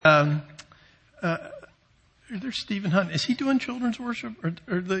There's Stephen Hunt. Is he doing children's worship?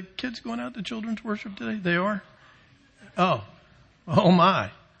 Are the kids going out to children's worship today? They are? Oh my.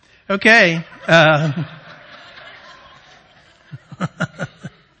 Okay.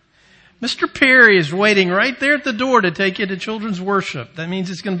 Mr. Perry is waiting right there at the door to take you to children's worship. That means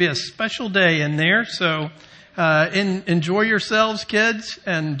it's going to be a special day in there. So enjoy yourselves, kids,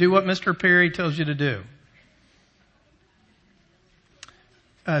 and do what Mr. Perry tells you to do.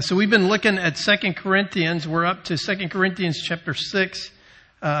 So we've been looking at 2 Corinthians. We're up to 2 Corinthians chapter 6,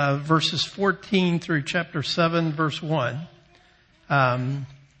 verses 14 through chapter 7, verse 1. The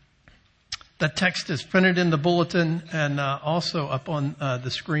text is printed in the bulletin and also up on the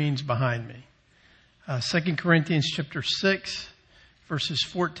screens behind me. 2 Corinthians chapter 6, verses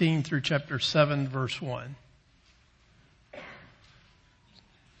 14 through chapter 7, verse 1.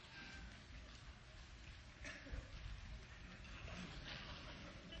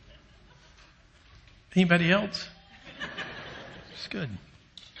 Anybody else? It's good.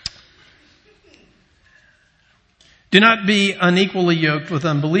 Do not be unequally yoked with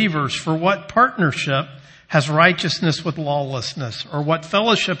unbelievers, for what partnership has righteousness with lawlessness, or what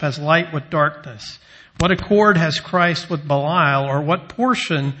fellowship has light with darkness? What accord has Christ with Belial, or what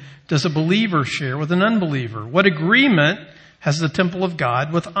portion does a believer share with an unbeliever? What agreement has the temple of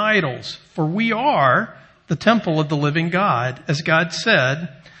God with idols? For we are the temple of the living God, as God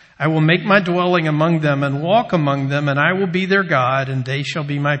said, I will make my dwelling among them and walk among them, and I will be their God, and they shall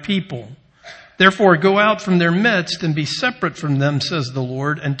be my people. Therefore go out from their midst and be separate from them, says the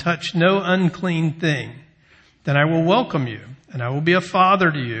Lord, and touch no unclean thing. Then I will welcome you, and I will be a father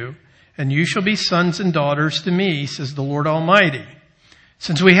to you, and you shall be sons and daughters to me, says the Lord Almighty.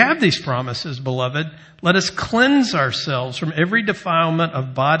 Since we have these promises, beloved, let us cleanse ourselves from every defilement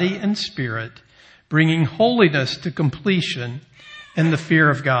of body and spirit, bringing holiness to completion in the fear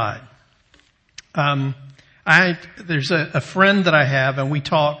of God. There's a friend that I have, and we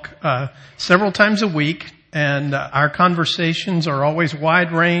talk several times a week, and our conversations are always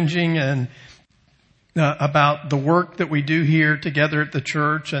wide-ranging and about the work that we do here together at the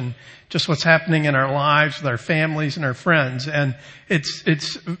church and just what's happening in our lives with our families and our friends. And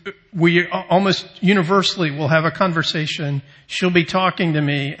we almost universally will have a conversation. She'll be talking to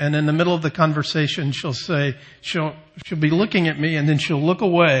me, and in the middle of the conversation, she'll be looking at me, and then she'll look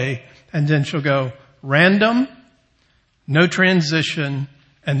away, and then she'll go, random, no transition,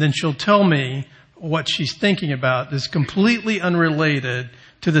 and then she'll tell me what she's thinking about is completely unrelated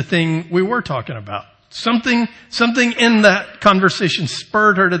to the thing we were talking about. Something in that conversation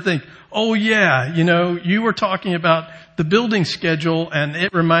spurred her to think, oh yeah, you were talking about the building schedule and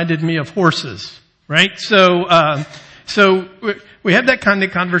it reminded me of horses, right? So we have that kind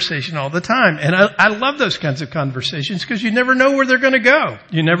of conversation all the time. And I love those kinds of conversations because you never know where they're going to go.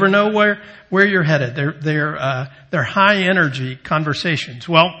 You never know where you're headed. They're high energy conversations.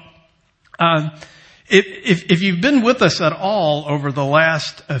 Well, if you've been with us at all over the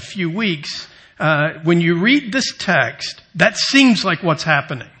last few weeks, when you read this text, that seems like what's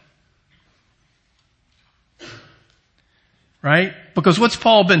happening. Right? Because what's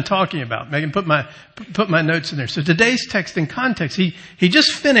Paul been talking about? Megan, put my notes in there. So today's text in context, he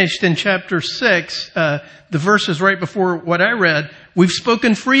just finished in chapter 6, the verses right before what I read. We've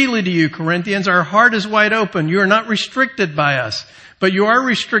spoken freely to you, Corinthians. Our heart is wide open. You are not restricted by us, but you are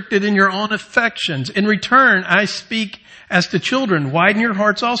restricted in your own affections. In return, I speak as to children. Widen your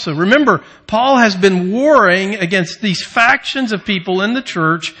hearts also. Remember, Paul has been warring against these factions of people in the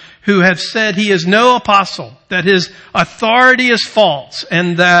church who have said he is no apostle, that his authority is false,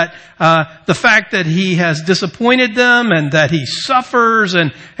 and that the fact that he has disappointed them and that he suffers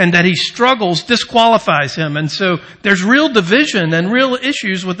and that he struggles disqualifies him. And so there's real division and real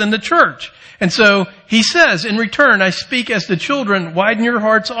issues within the church. And so he says, in return, I speak as to children, widen your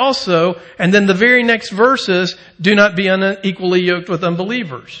hearts also. And then the very next verses, do not be unequally yoked with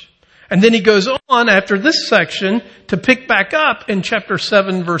unbelievers. And then he goes on after this section to pick back up in chapter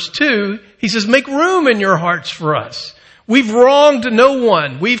 7, verse 2. He says, make room in your hearts for us. We've wronged no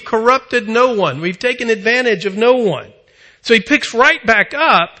one. We've corrupted no one. We've taken advantage of no one. So he picks right back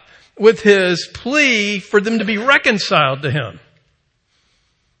up with his plea for them to be reconciled to him.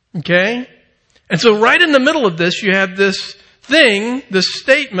 Okay? And so right in the middle of this, you have this thing, this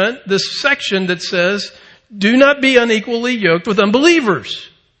statement, this section that says, do not be unequally yoked with unbelievers.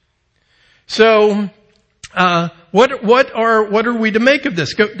 So, what are we to make of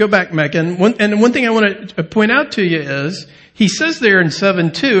this? Go back, Megan. And one thing I want to point out to you is, he says there in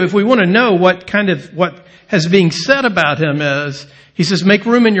 7:2, if we want to know what has being said about him is, he says, make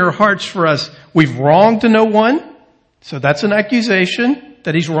room in your hearts for us. We've wronged no one. So that's an accusation.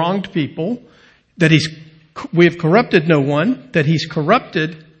 that he's wronged people, that we have corrupted no one, that he's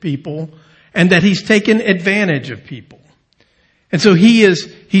corrupted people, and that he's taken advantage of people. And so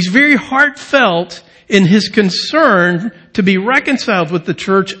he's very heartfelt in his concern to be reconciled with the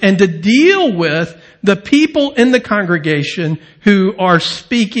church and to deal with the people in the congregation who are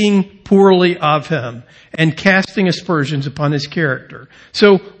speaking poorly of him and casting aspersions upon his character.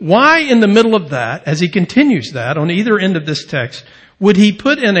 So why in the middle of that, as he continues that on either end of this text, would he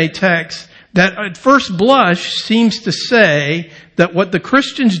put in a text that at first blush seems to say that what the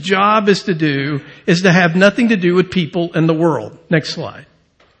Christian's job is to do is to have nothing to do with people in the world? Next slide.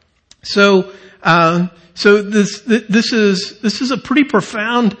 So this is a pretty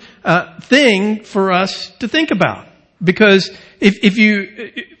profound thing for us to think about, because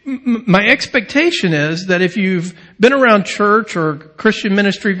my expectation is that if you've been around church or Christian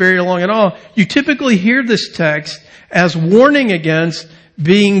ministry very long at all, you typically hear this text as warning against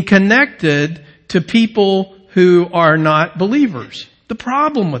being connected to people who are not believers. The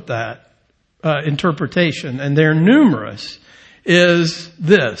problem with that interpretation, and they're numerous, is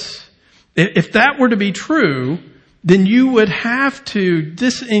this. If that were to be true, then you would have to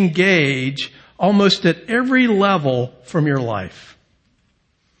disengage almost at every level from your life.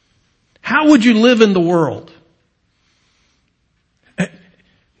 How would you live in the world?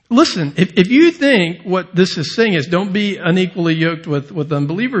 Listen, if you think what this is saying is don't be unequally yoked with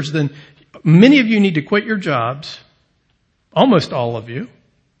unbelievers, then many of you need to quit your jobs. Almost all of you.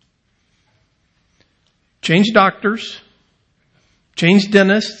 Change doctors. Change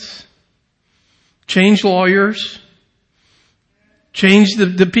dentists. Change lawyers. Change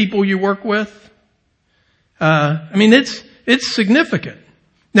the people you work with. It's significant.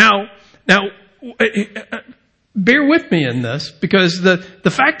 Now, bear with me in this, because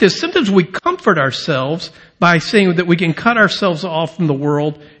the fact is sometimes we comfort ourselves by saying that we can cut ourselves off from the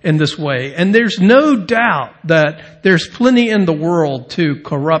world in this way. And there's no doubt that there's plenty in the world to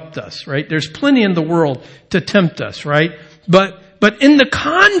corrupt us, right? There's plenty in the world to tempt us, right? But in the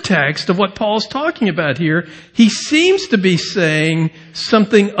context of what Paul's talking about here, he seems to be saying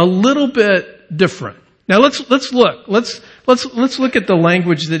something a little bit different. Now let's look. Let's look at the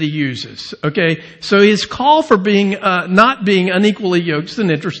language that he uses. Okay, so his call for being not being unequally yoked is an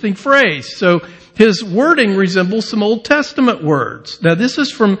interesting phrase. So his wording resembles some Old Testament words. Now this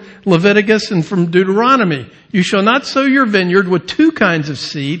is from Leviticus and from Deuteronomy. You shall not sow your vineyard with two kinds of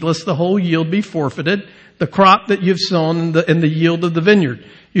seed, lest the whole yield be forfeited, the crop that you've sown and the yield of the vineyard.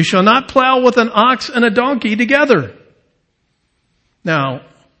 You shall not plow with an ox and a donkey together. Now,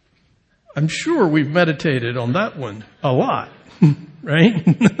 I'm sure we've meditated on that one a lot, right?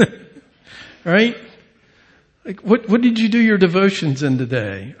 Right? Like, what did you do your devotions in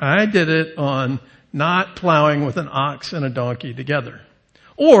today? I did it on not plowing with an ox and a donkey together.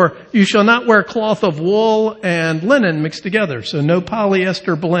 Or, you shall not wear cloth of wool and linen mixed together. So no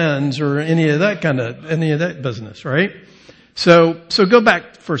polyester blends or any of that business, right? So go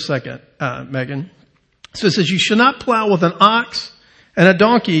back for a second, Megan. So it says, you shall not plow with an ox and a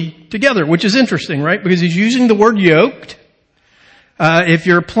donkey together, which is interesting, right? Because he's using the word yoked. If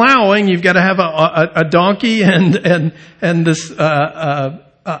you're plowing, you've got to have a donkey and this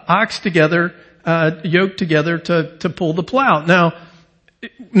ox together, yoked together to pull the plow. Now,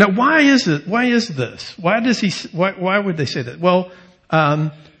 why is it? Why is this? Why would they say that? Well,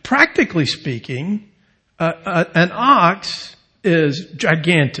 practically speaking, an ox is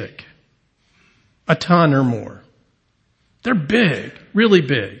gigantic, a ton or more. They're big, really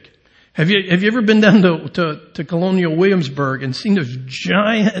big. Have you ever been down to Colonial Williamsburg and seen those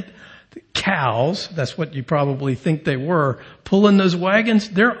giant cows? That's what you probably think they were, pulling those wagons.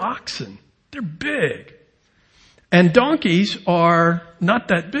 They're oxen. They're big. And donkeys are not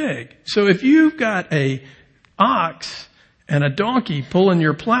that big. So if you've got a ox and a donkey pulling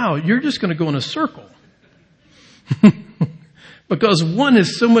your plow, you're just going to go in a circle. Because one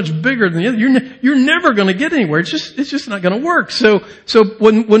is so much bigger than the other. You're never going to get anywhere. It's just not going to work. So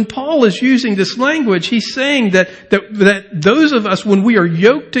when Paul is using this language, he's saying that those of us, when we are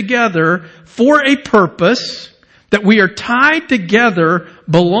yoked together for a purpose, that we are tied together,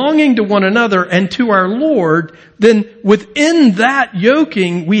 belonging to one another and to our Lord, then within that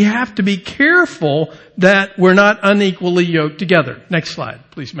yoking, we have to be careful that we're not unequally yoked together. Next slide,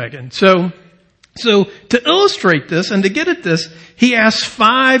 please, Megan. So to illustrate this and to get at this, he asks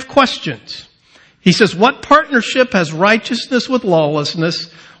 5 questions. He says, what partnership has righteousness with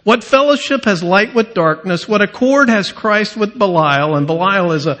lawlessness? What fellowship has light with darkness? What accord has Christ with Belial? And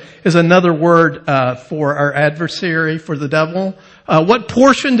Belial is another word for our adversary, for the devil. What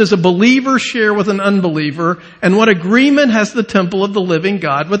portion does a believer share with an unbeliever? And what agreement has the temple of the living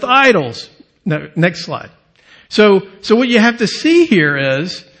God with idols? No, next slide. So what you have to see here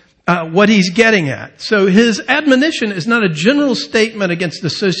is what he's getting at. So his admonition is not a general statement against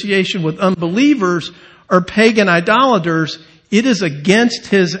association with unbelievers or pagan idolaters. It is against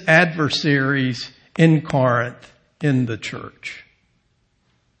his adversaries in Corinth, in the church.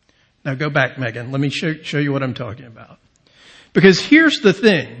 Now go back, Megan. Let me show you what I'm talking about. Because here's the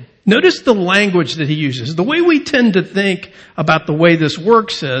thing. Notice the language that he uses. The way we tend to think about the way this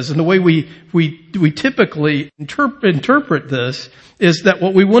works is, and the way we typically interpret this, is that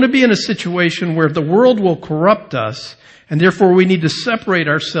what we want to be in a situation where the world will corrupt us, and therefore we need to separate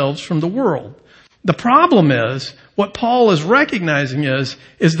ourselves from the world. The problem is, what Paul is recognizing is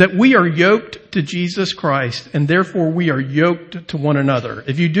that we are yoked to Jesus Christ, and therefore we are yoked to one another.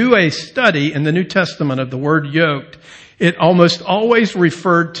 If you do a study in the New Testament of the word yoked, it almost always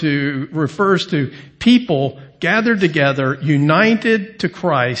refers to people gathered together, united to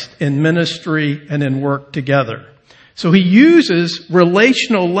Christ in ministry and in work together. So he uses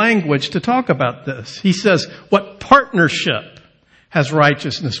relational language to talk about this. He says, what partnership has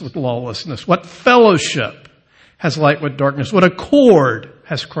righteousness with lawlessness? What fellowship has light with darkness? What accord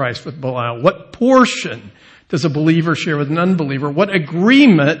has Christ with Belial? What portion does a believer share with an unbeliever? What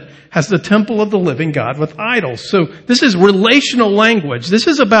agreement has the temple of the living God with idols? So this is relational language. This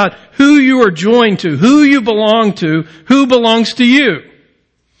is about who you are joined to, who you belong to, who belongs to you.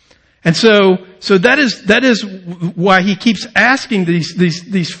 And so that is why he keeps asking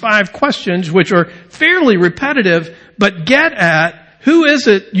these 5 questions, which are fairly repetitive, but get at who is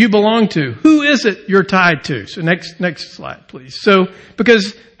it you belong to? Who is it you're tied to? So next slide, please. So,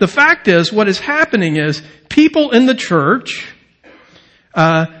 because the fact is, what is happening is people in the church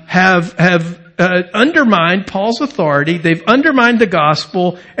have undermined Paul's authority. They've undermined the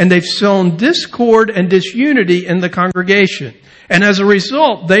gospel, and they've sown discord and disunity in the congregation. And as a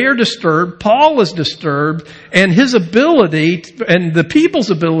result, they are disturbed. Paul is disturbed, and his ability and the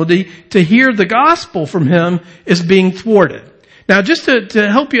people's ability to hear the gospel from him is being thwarted. Now, just to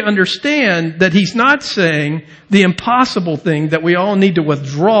help you understand that he's not saying the impossible thing that we all need to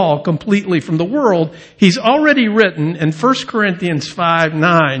withdraw completely from the world, he's already written in 1 Corinthians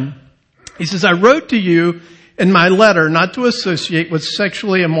 5:9, he says, I wrote to you in my letter not to associate with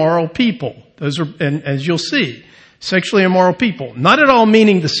sexually immoral people. Those are, and as you'll see, sexually immoral people. Not at all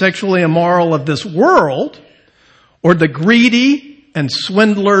meaning the sexually immoral of this world or the greedy and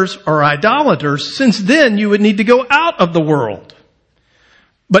swindlers or idolaters, since then you would need to go out of the world.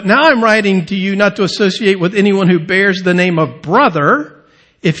 But now I'm writing to you not to associate with anyone who bears the name of brother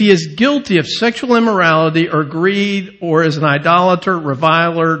if he is guilty of sexual immorality or greed or is an idolater,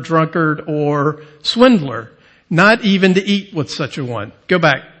 reviler, drunkard, or swindler. Not even to eat with such a one. Go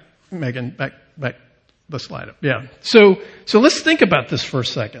back, Megan, back the slide up. Yeah. So let's think about this for a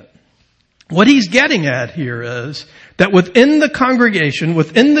second. What he's getting at here is that within the congregation,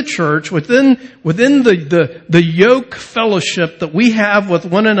 within the church, within the yoke fellowship that we have with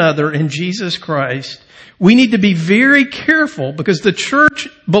one another in Jesus Christ, we need to be very careful because the church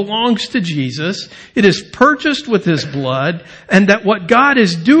belongs to Jesus. It is purchased with his blood, and that what God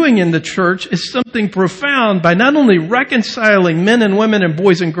is doing in the church is something profound by not only reconciling men and women and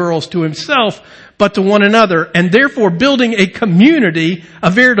boys and girls to himself, but to one another, and therefore building a community, a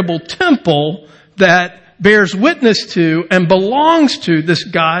veritable temple that bears witness to and belongs to this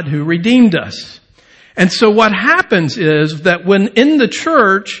God who redeemed us. And so what happens is that when in the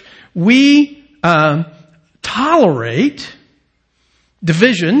church we tolerate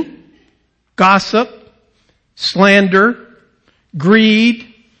division, gossip, slander,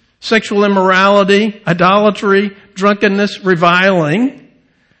 greed, sexual immorality, idolatry, drunkenness, reviling,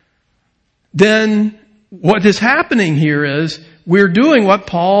 then what is happening here is we're doing what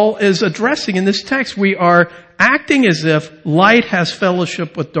Paul is addressing in this text. We are acting as if light has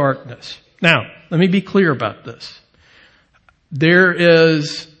fellowship with darkness. Now, let me be clear about this.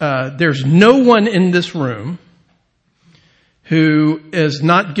 There's no one in this room who is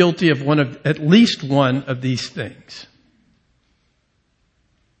not guilty of at least one of these things.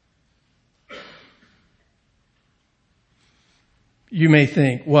 You may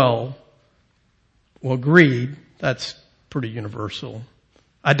think, well, greed, that's pretty universal.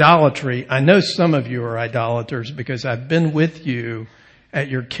 Idolatry, I know some of you are idolaters because I've been with you at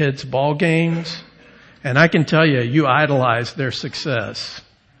your kids' ball games, and I can tell you idolize their success.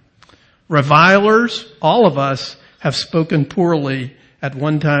 Revilers, all of us have spoken poorly at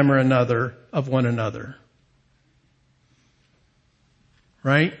one time or another of one another.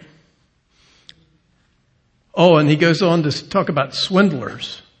 Right? Oh, and he goes on to talk about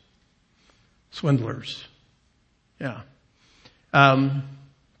swindlers. Swindlers. Yeah.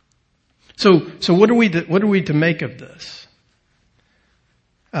 So what are we to make of this?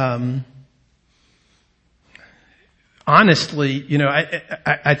 Honestly,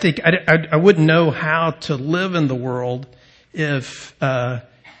 I think I wouldn't know how to live in the world if I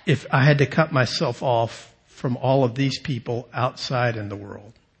had to cut myself off from all of these people outside in the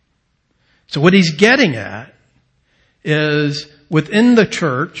world. So what he's getting at is within the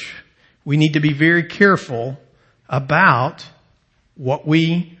church, we need to be very careful about what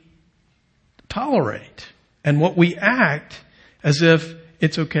we tolerate and what we act as if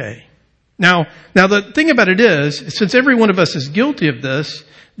it's okay. Now the thing about it is, since every one of us is guilty of this,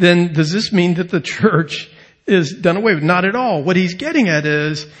 then does this mean that the church is done away with? Not at all. What he's getting at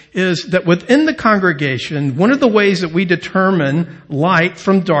is that within the congregation, one of the ways that we determine light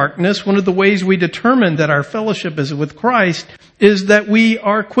from darkness, one of the ways we determine that our fellowship is with Christ, is that we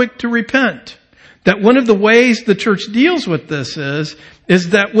are quick to repent. That one of the ways the church deals with this is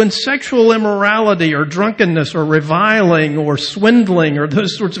that when sexual immorality or drunkenness or reviling or swindling or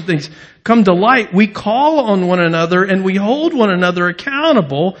those sorts of things come to light, we call on one another and we hold one another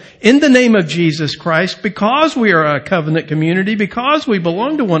accountable in the name of Jesus Christ because we are a covenant community, because we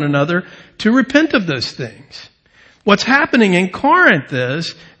belong to one another, to repent of those things. What's happening in Corinth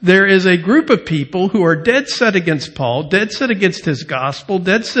is there is a group of people who are dead set against Paul, dead set against his gospel,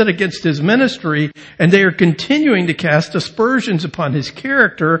 dead set against his ministry, and they are continuing to cast aspersions upon his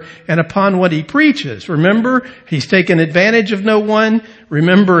character and upon what he preaches. Remember, he's taken advantage of no one.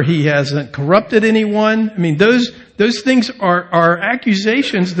 Remember, he hasn't corrupted anyone. I mean, those things are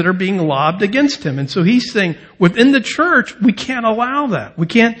accusations that are being lobbed against him. And so he's saying, within the church, we can't allow that. We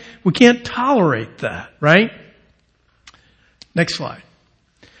can't tolerate that, right? Next slide.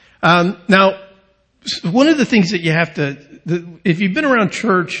 Now, one of the things that you have to, if you've been around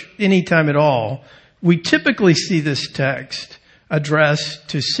church any time at all, we typically see this text addressed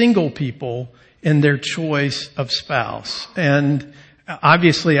to single people in their choice of spouse. And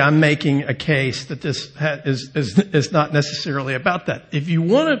obviously I'm making a case that this is not necessarily about that. If you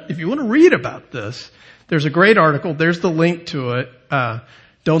want to read about this, there's a great article. There's the link to it.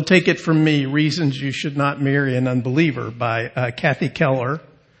 Don't take it from me, Reasons You Should Not Marry an Unbeliever by Kathy Keller.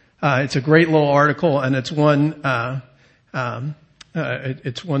 It's a great little article, and it's one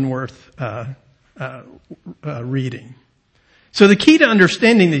worth reading. So the key to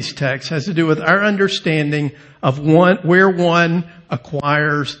understanding these texts has to do with our understanding of where one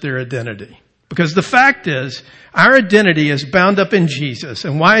acquires their identity. Because the fact is, our identity is bound up in Jesus.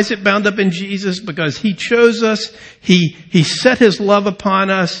 And why is it bound up in Jesus? Because He chose us. He set His love upon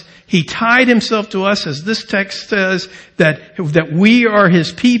us. He tied Himself to us, as this text says, that we are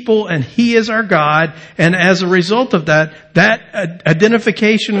His people and He is our God. And as a result of that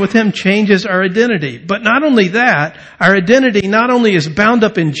identification with Him changes our identity. But not only that, our identity not only is bound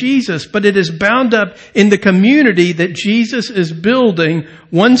up in Jesus, but it is bound up in the community that Jesus is building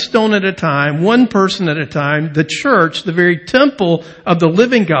one stone at a time, one person at a time, the church, the very temple of the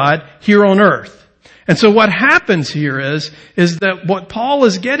living God here on earth. And so what happens here is that what Paul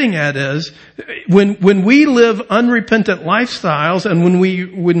is getting at is when we live unrepentant lifestyles and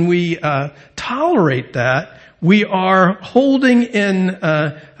when we tolerate that, we are holding in,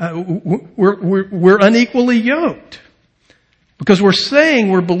 we're unequally yoked. Because we're saying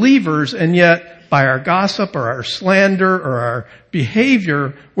we're believers, and yet by our gossip or our slander or our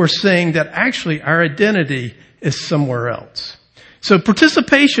behavior, we're saying that actually our identity is somewhere else. So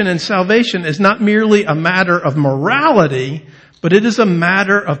participation in salvation is not merely a matter of morality, but it is a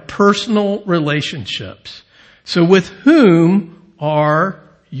matter of personal relationships. So with whom are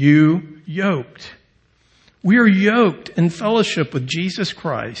you yoked? We are yoked in fellowship with Jesus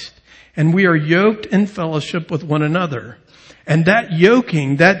Christ, and we are yoked in fellowship with one another. And that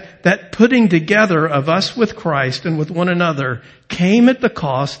yoking, that putting together of us with Christ and with one another came at the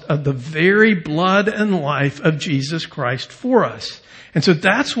cost of the very blood and life of Jesus Christ for us. And so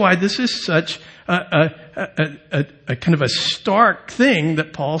that's why this is such a kind of a stark thing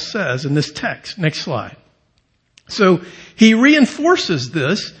that Paul says in this text. Next slide. So he reinforces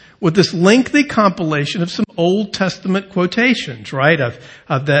this with this lengthy compilation of some Old Testament quotations, right?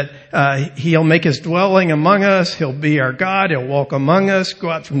 Of that, he'll make his dwelling among us. He'll be our God. He'll walk among us. Go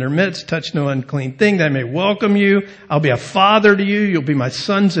out from their midst. Touch no unclean thing. They may welcome you. I'll be a father to you. You'll be my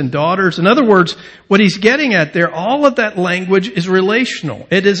sons and daughters. In other words, what he's getting at there, all of that language is relational.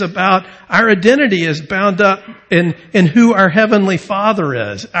 It is about our identity is bound up in who our heavenly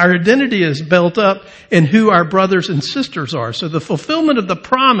Father is. Our identity is built up in who our brothers and sisters are. So the fulfillment of the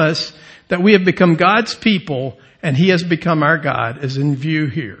promise that we have become God's people and he has become our God is in view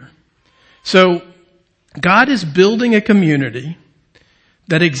here. So God is building a community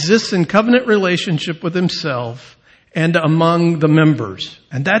that exists in covenant relationship with himself and among the members.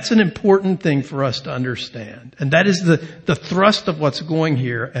 And that's an important thing for us to understand. And that is the thrust of what's going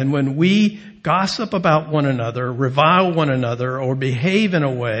here. And when we gossip about one another, revile one another, or behave in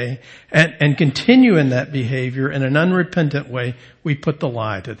a way and continue in that behavior in an unrepentant way, we put the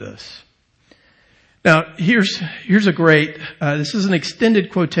lie to this. Now, here's a great, this is an extended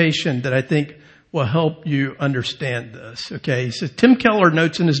quotation that I think will help you understand this. Okay. He says, Tim Keller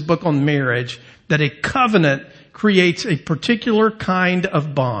notes in his book on marriage that a covenant creates a particular kind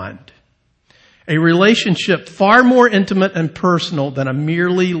of bond, a relationship far more intimate and personal than a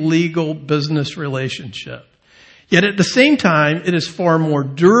merely legal business relationship. Yet at the same time, it is far more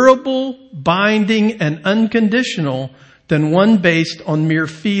durable, binding, and unconditional than one based on mere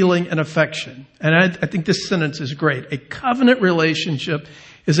feeling and affection. And I think this sentence is great. A covenant relationship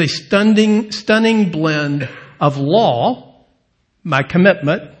is a stunning blend of law, my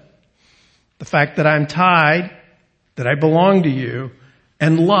commitment, the fact that I'm tied, that I belong to you,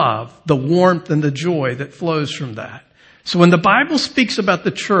 and love, the warmth and the joy that flows from that. So when the Bible speaks about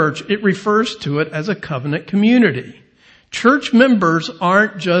the church, it refers to it as a covenant community. Church members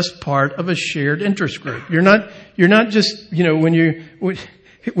aren't just part of a shared interest group. You're not just, when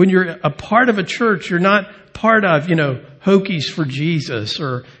you're a part of a church, you're not part of, Hokies for Jesus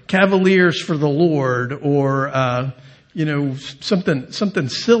or Cavaliers for the Lord or, something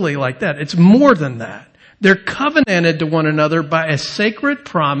silly like that. It's more than that. They're covenanted to one another by a sacred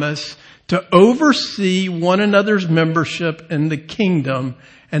promise to oversee one another's membership in the kingdom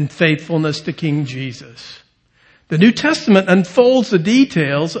and faithfulness to King Jesus. The New Testament unfolds the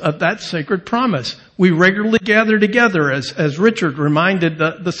details of that sacred promise. We regularly gather together, as Richard reminded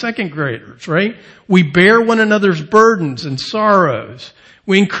the second graders, right? We bear one another's burdens and sorrows.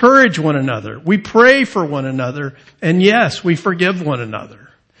 We encourage one another. We pray for one another. And yes, we forgive one another.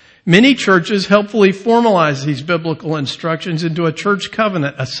 Many churches helpfully formalize these biblical instructions into a church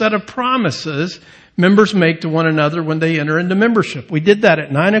covenant, a set of promises members make to one another when they enter into membership. We did that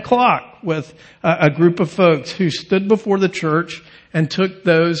at 9:00 with a group of folks who stood before the church and took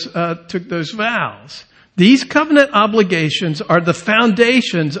those vows. These covenant obligations are the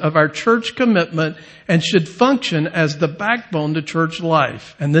foundations of our church commitment and should function as the backbone to church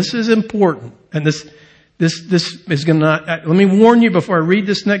life. And this is important. And this is going to, let me warn you before I read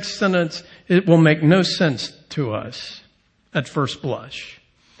this next sentence, it will make no sense to us at first blush.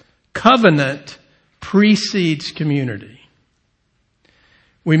 Covenant precedes community.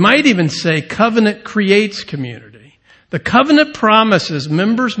 We might even say covenant creates community. The covenant promises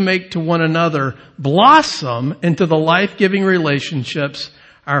members make to one another blossom into the life-giving relationships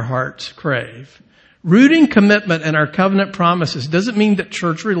our hearts crave. Rooting commitment in our covenant promises doesn't mean that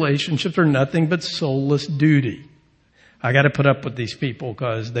church relationships are nothing but soulless duty. I got to put up with these people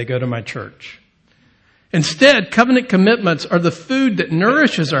because they go to my church. Instead, covenant commitments are the food that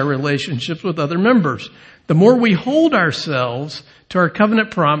nourishes our relationships with other members. The more we hold ourselves to our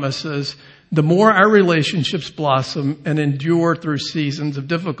covenant promises, the more our relationships blossom and endure through seasons of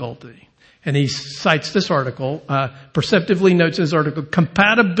difficulty. And he cites this article, perceptively notes his article,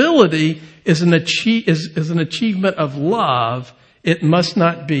 compatibility is an achievement of love. It must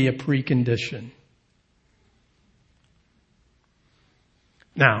not be a precondition.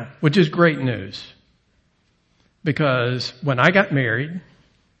 Now, which is great news. Because when I got married,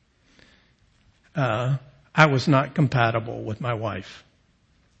 I was not compatible with my wife.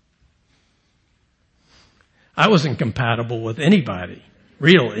 I wasn't compatible with anybody,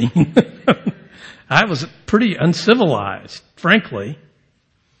 really. I was pretty uncivilized, frankly.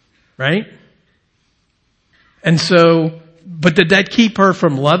 Right? And so, but did that keep her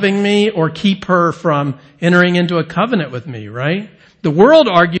from loving me or keep her from entering into a covenant with me, right? The world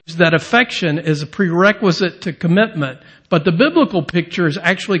argues that affection is a prerequisite to commitment, but the biblical picture is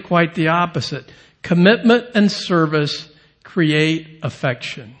actually quite the opposite. Commitment and service create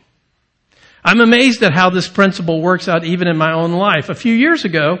affection. I'm amazed at how this principle works out even in my own life. A few years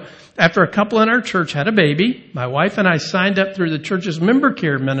ago, after a couple in our church had a baby, my wife and I signed up through the church's member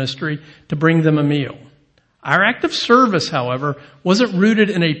care ministry to bring them a meal. Our act of service, however, wasn't rooted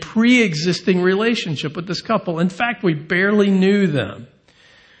in a pre-existing relationship with this couple. In fact, we barely knew them.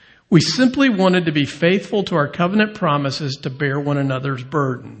 We simply wanted to be faithful to our covenant promises to bear one another's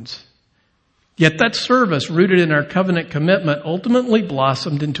burdens. Yet that service, rooted in our covenant commitment, ultimately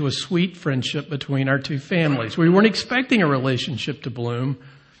blossomed into a sweet friendship between our two families. We weren't expecting a relationship to bloom,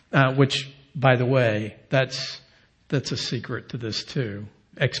 which, by the way, that's a secret to this too.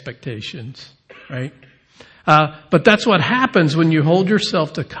 Expectations, right? But that's what happens when you hold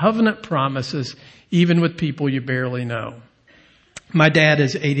yourself to covenant promises, even with people you barely know. My dad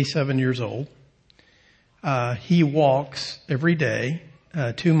is 87 years old. He walks every day,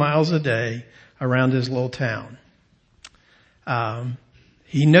 2 miles a day around his little town.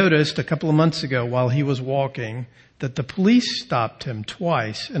 He noticed a couple of months ago while he was walking that the police stopped him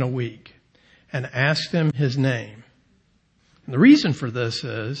twice in a week and asked him his name. And the reason for this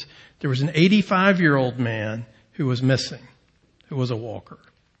is there was an 85-year-old man who was missing, who was a walker.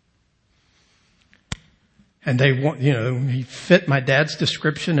 And he fit my dad's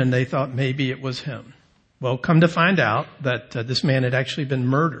description and they thought maybe it was him. Well, come to find out that this man had actually been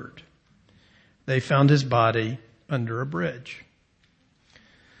murdered. They found his body under a bridge.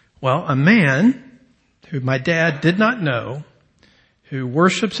 Well, a man who my dad did not know, who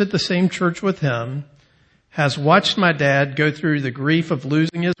worships at the same church with him, has watched my dad go through the grief of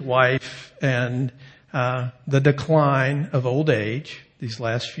losing his wife and the decline of old age these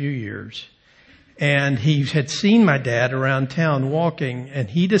last few years. And he had seen my dad around town walking, and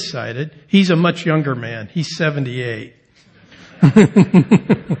he decided, he's a much younger man, he's 78,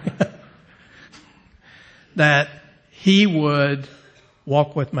 that he would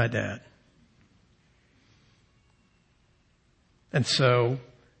walk with my dad. And so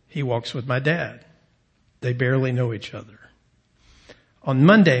he walks with my dad. They barely know each other. On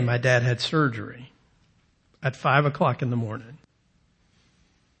Monday, my dad had surgery at 5 o'clock in the morning.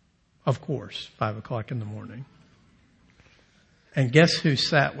 Of course, 5 o'clock in the morning. And guess who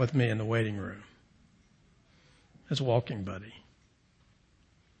sat with me in the waiting room? His walking buddy.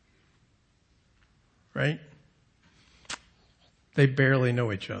 Right? They barely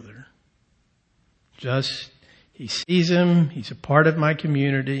know each other. He sees him, he's a part of my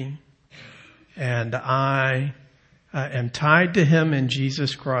community, and I am tied to him in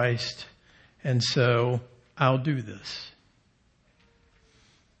Jesus Christ, and so I'll do this.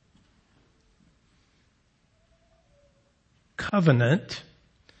 Covenant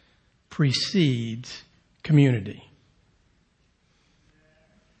precedes community.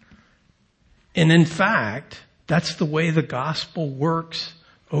 And in fact, that's the way the gospel works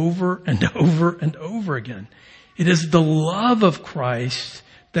over and over and over again. It is the love of Christ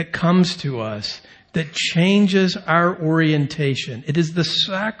that comes to us that changes our orientation. It is the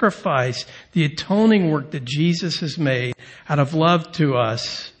sacrifice, the atoning work that Jesus has made out of love to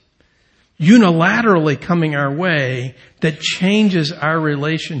us, unilaterally coming our way, that changes our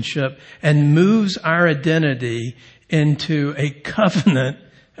relationship and moves our identity into a covenant,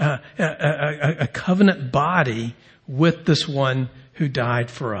 a covenant body with this one who died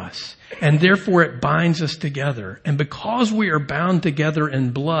for us. And therefore it binds us together. And because we are bound together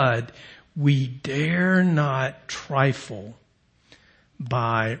in blood, we dare not trifle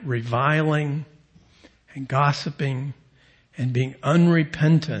by reviling and gossiping and being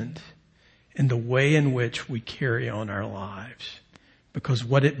unrepentant in the way in which we carry on our lives. Because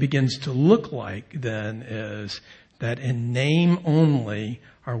what it begins to look like then is that in name only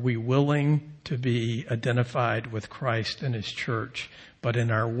are we willing to be identified with Christ and His church, but in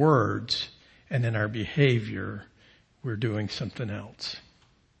our words and in our behavior, we're doing something else.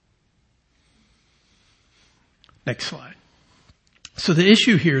 Next slide. So the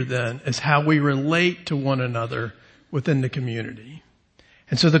issue here then is how we relate to one another within the community.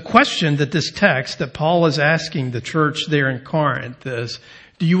 And so the question that this text that Paul is asking the church there in Corinth is,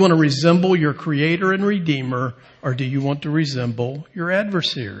 do you want to resemble your Creator and Redeemer, or do you want to resemble your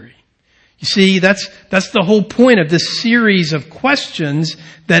adversary? You see, that's the whole point of this series of questions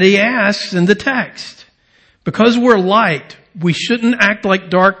that he asks in the text. Because we're light, we shouldn't act like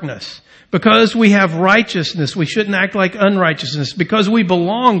darkness. Because we have righteousness, we shouldn't act like unrighteousness. Because we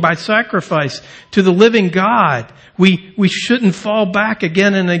belong by sacrifice to the living God, we shouldn't fall back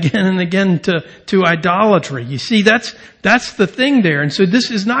again and again and again to idolatry. You see, that's That's the thing there. And so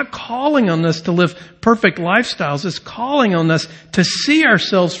this is not calling on us to live perfect lifestyles. It's calling on us to see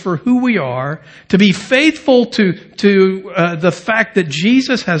ourselves for who we are, to be faithful to the fact that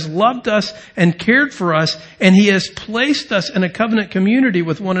Jesus has loved us and cared for us, and He has placed us in a covenant community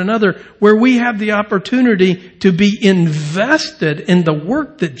with one another where we have the opportunity to be invested in the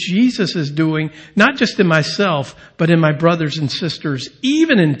work that Jesus is doing, not just in myself, but in my brothers and sisters,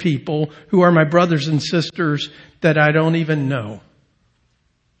 even in people who are my brothers and sisters that I don't even know.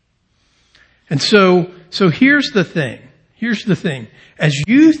 And so here's the thing. Here's the thing. As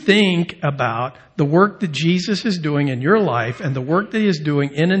you think about the work that Jesus is doing in your life and the work that He is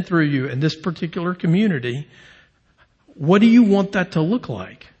doing in and through you in this particular community, what do you want that to look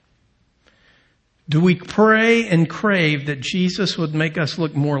like? Do we pray and crave that Jesus would make us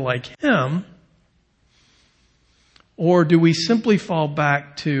look more like Him? Or do we simply fall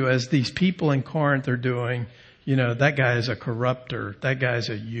back to, as these people in Corinth are doing, that guy is a corrupter, that guy's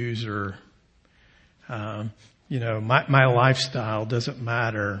a user, my lifestyle doesn't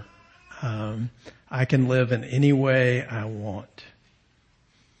matter. I can live in any way I want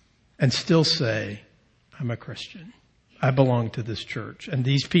and still say, I'm a Christian. I belong to this church. And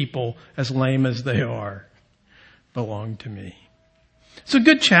these people, as lame as they are, belong to me. It's a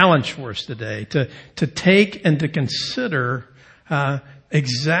good challenge for us today to take and to consider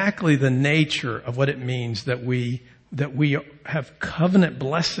exactly the nature of what it means that we have covenant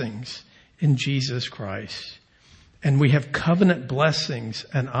blessings in Jesus Christ. And we have covenant blessings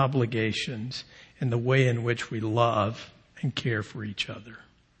and obligations in the way in which we love and care for each other.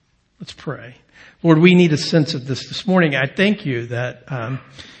 Let's pray. Lord, we need a sense of this morning. I thank you that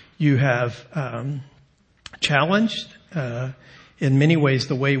you have challenged in many ways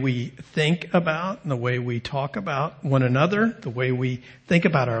the way we think about and the way we talk about one another, the way we think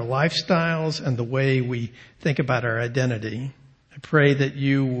about our lifestyles and the way we think about our identity. I pray that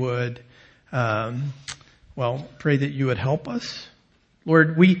you would, pray that you would help us.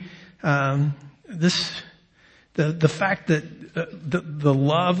 Lord, the fact that the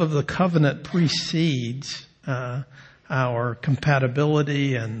love of the covenant precedes our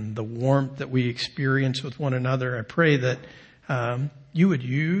compatibility and the warmth that we experience with one another. I pray that you would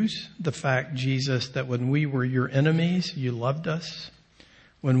use the fact, Jesus, that when we were your enemies, you loved us.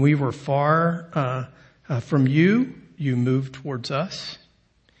 When we were far from you, you moved towards us.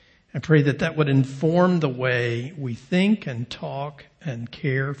 I pray that that would inform the way we think and talk and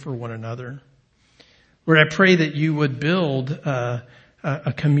care for one another. Lord, I pray that you would build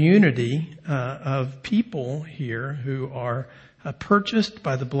a community of people here who are purchased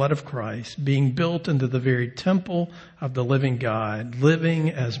by the blood of Christ, being built into the very temple of the living God,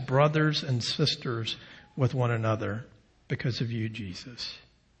 living as brothers and sisters with one another because of you, Jesus.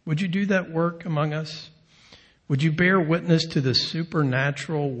 Would you do that work among us? Would you bear witness to the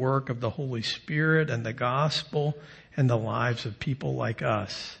supernatural work of the Holy Spirit and the gospel and the lives of people like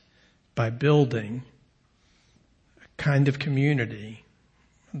us by building a kind of community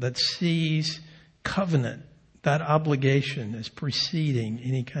that sees covenant, that obligation, as preceding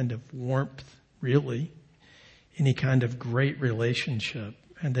any kind of warmth, really, any kind of great relationship,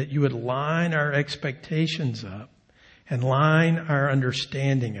 and that you would line our expectations up and line our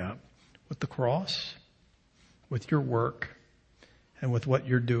understanding up with the cross, with your work, and with what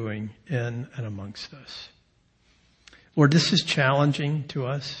you're doing in and amongst us. Lord, this is challenging to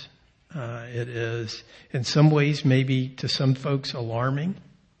us. It is, in some ways, maybe to some folks alarming.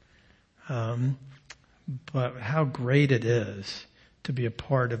 But how great it is to be a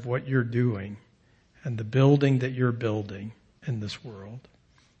part of what you're doing and the building that you're building in this world.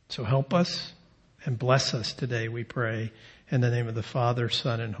 So help us and bless us today, we pray, in the name of the Father,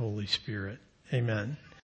 Son, and Holy Spirit. Amen.